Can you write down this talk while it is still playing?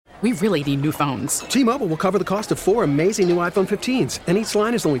We really need new phones. T-Mobile will cover the cost of 4 amazing new iPhone 15s, and each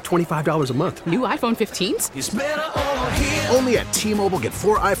line is only $25 a month. New iPhone 15s? It's better over here. Only at T-Mobile, get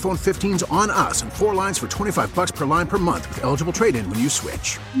 4 iPhone 15s on us and 4 lines for $25 per line per month with eligible trade-in when you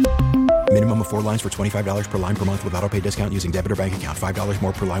switch. Minimum of 4 lines for $25 per line per month with autopay discount using debit or bank account. $5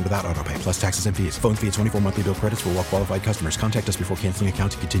 more per line without autopay, plus taxes and fees. Phone fee at 24 monthly bill credits for well-qualified customers. Contact us before canceling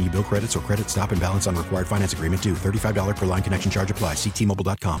account to continue bill credits or credit stop and balance on required finance agreement due. $35 per line connection charge applies. See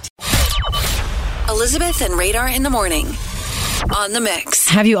T-Mobile.com. Elizabeth and Radar in the morning on the Mix.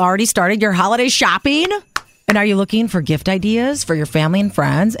 Have you already started your holiday shopping? And are you looking for gift ideas for your family and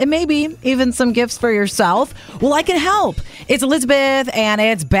friends? And maybe even some gifts for yourself? Well, I can help. It's Elizabeth, and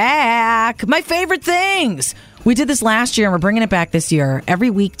it's back. My favorite things. We did this last year, and we're bringing it back this year. Every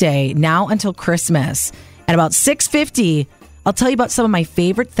weekday, now until Christmas. At about 6:50, I'll tell you about some of my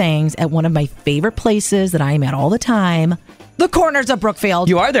favorite things at one of my favorite places that I am at all the time. The Corners of Brookfield.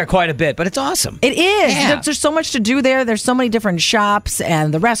 You are there quite a bit, but it's awesome. It is. Yeah. There's so much to do there. There's so many different shops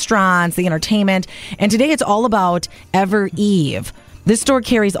and the restaurants, the entertainment. And today it's all about Ever Eve. This store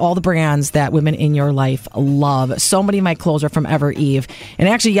carries all the brands that women in your life love. So many of my clothes are from Ever Eve. And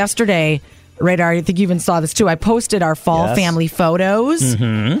actually yesterday, Radar, I think you even saw this too. I posted our fall family photos.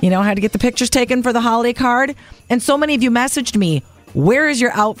 Mm-hmm. You know, had to get the pictures taken for the holiday card. And so many of you messaged me, where is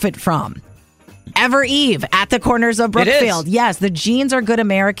your outfit from? Ever Eve at the Corners of Brookfield. Yes, the jeans are good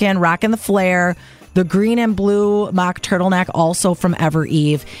American, rocking the flare. The green and blue mock turtleneck also from Ever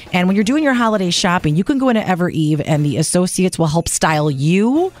Eve. And when you're doing your holiday shopping, you can go into Ever Eve and the associates will help style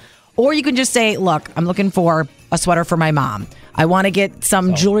you. Or you can just say, look, I'm looking for a sweater for my mom. I want to get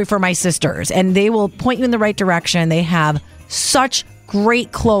some jewelry for my sisters. And they will point you in the right direction. They have such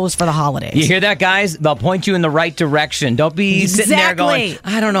great clothes for the holidays. You hear that, guys? They'll point you in the right direction. Don't be sitting there going,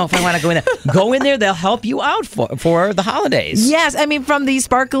 I don't know if I want to go in there. Go in there. They'll help you out for the holidays. Yes. I mean, from these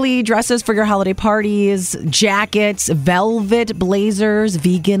sparkly dresses for your holiday parties, jackets, velvet blazers,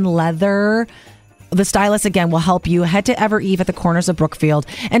 vegan leather. The stylist, again, will help you. Head to Ever Eve at the Corners of Brookfield.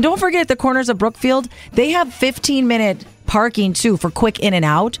 And don't forget, at the Corners of Brookfield, they have 15-minute parking, too, for quick in and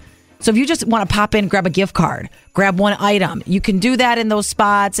out. So if you just want to pop in, grab a gift card, grab one item, you can do that in those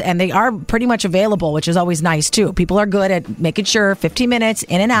spots, and they are pretty much available, which is always nice, too. People are good at making sure 15 minutes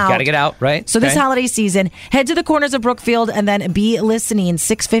in and out. Got to get out, right? So this holiday season, head to the Corners of Brookfield and then be listening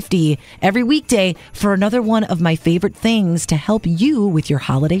 6:50 every weekday for another one of my favorite things to help you with your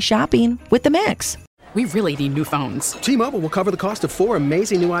holiday shopping with The Mix. We really need new phones. T-Mobile will cover the cost of 4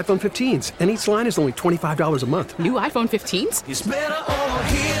 amazing new iPhone 15s, and each line is only $25 a month. New iPhone 15s? It's better over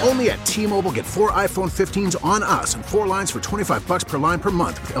here. Only at T-Mobile, get 4 iPhone 15s on us and 4 lines for $25 per line per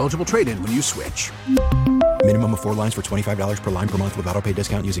month with eligible trade-in when you switch. Minimum of 4 lines for $25 per line per month with autopay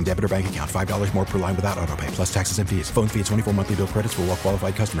discount using debit or bank account. $5 more per line without autopay, plus taxes and fees. Phone fee at 24 monthly bill credits for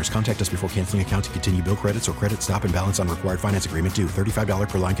well-qualified customers. Contact us before canceling account to continue bill credits or credit stop and balance on required finance agreement due. $35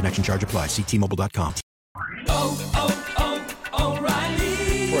 per line connection charge applies. See T-Mobile.com.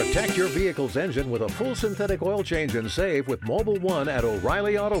 O'Reilly. Protect your vehicle's engine with a full synthetic oil change and save with Mobil 1 at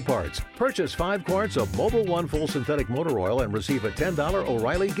O'Reilly Auto Parts. Purchase 5 quarts of Mobil 1 full synthetic motor oil and receive a $10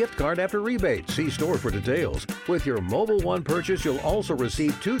 O'Reilly gift card after rebate. See store for details. With your Mobil 1 purchase, you'll also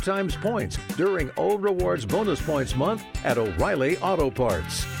receive 2 times points during Old Rewards Bonus Points Month at O'Reilly Auto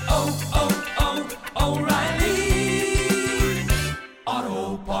Parts. O'Reilly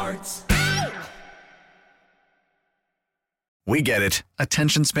Auto Parts. We get it.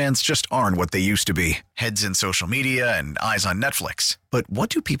 Attention spans just aren't what they used to be. Heads in social media and eyes on Netflix. But what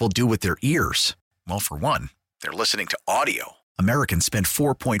do people do with their ears? Well, for one, they're listening to audio. Americans spend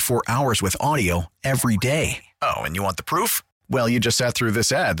 4.4 hours with audio every day. Oh, and you want the proof? Well, you just sat through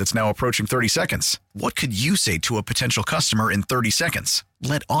this ad that's now approaching 30 seconds. What could you say to a potential customer in 30 seconds?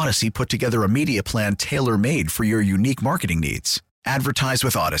 Let Odyssey put together a media plan tailor-made for your unique marketing needs. Advertise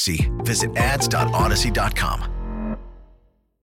with Odyssey. Visit ads.odyssey.com.